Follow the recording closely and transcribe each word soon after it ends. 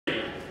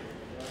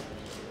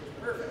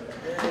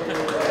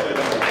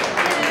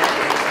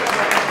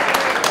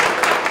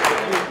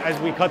As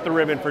we cut the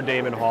ribbon for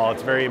Damon Hall,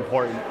 it's very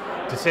important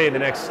to say the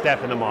next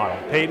step in the model.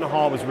 Peyton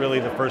Hall was really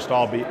the first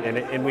all,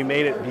 and we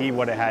made it be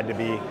what it had to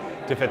be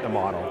to fit the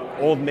model.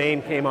 Old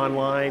Main came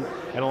online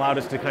and allowed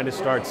us to kind of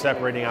start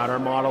separating out our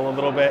model a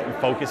little bit and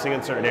focusing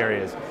on certain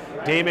areas.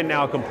 Damon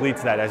now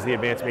completes that as the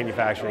Advanced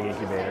Manufacturing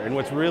Incubator. And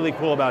what's really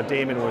cool about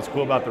Damon, what's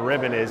cool about the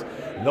ribbon is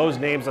those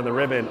names on the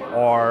ribbon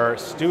are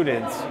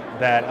students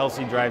that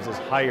LC Drives has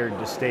hired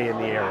to stay in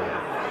the area.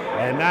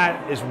 And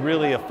that is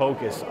really a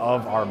focus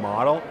of our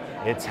model.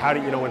 It's how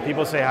do you know, when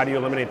people say how do you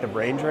eliminate the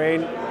brain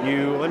drain,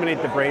 you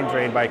eliminate the brain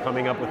drain by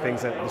coming up with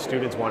things that the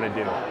students want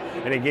to do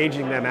and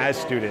engaging them as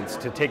students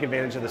to take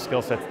advantage of the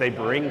skill sets they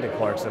bring to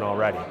Clarkson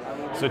already.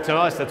 So to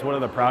us, that's one of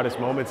the proudest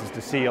moments, is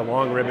to see a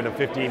long ribbon of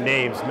 15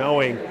 names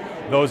knowing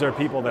those are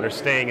people that are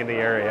staying in the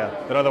area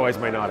that otherwise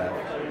might not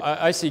have.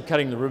 I see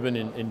cutting the ribbon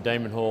in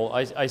Damon Hall,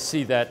 I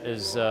see that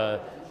as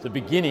the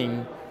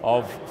beginning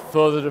of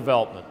further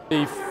development.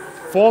 The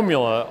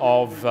formula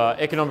of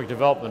economic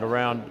development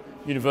around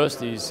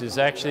universities is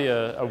actually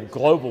a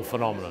global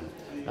phenomenon.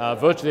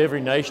 Virtually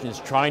every nation is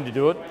trying to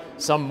do it,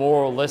 some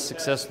more or less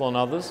successful than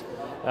others.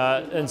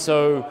 And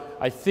so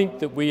I think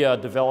that we are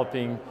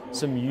developing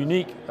some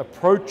unique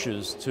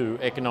approaches to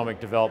economic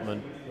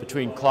development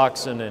between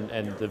Clarkson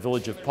and the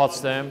village of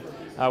Potsdam.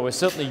 We're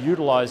certainly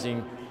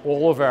utilizing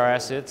all of our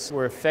assets.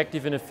 We're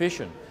effective and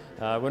efficient.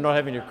 We're not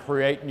having to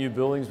create new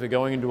buildings, we're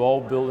going into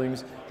old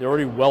buildings. They're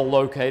already well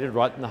located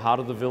right in the heart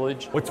of the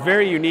village. What's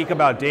very unique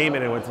about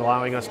Damon and what's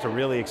allowing us to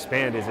really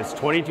expand is it's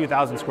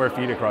 22,000 square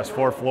feet across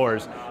 4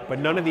 floors, but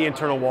none of the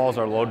internal walls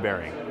are load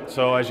bearing.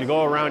 So as you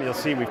go around, you'll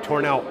see we've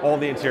torn out all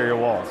the interior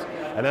walls,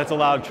 and that's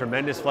allowed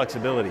tremendous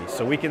flexibility.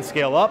 So we can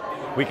scale up,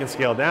 we can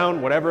scale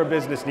down, whatever a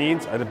business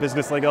needs, and a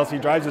business like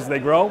LC Drives, as they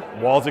grow,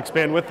 walls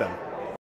expand with them.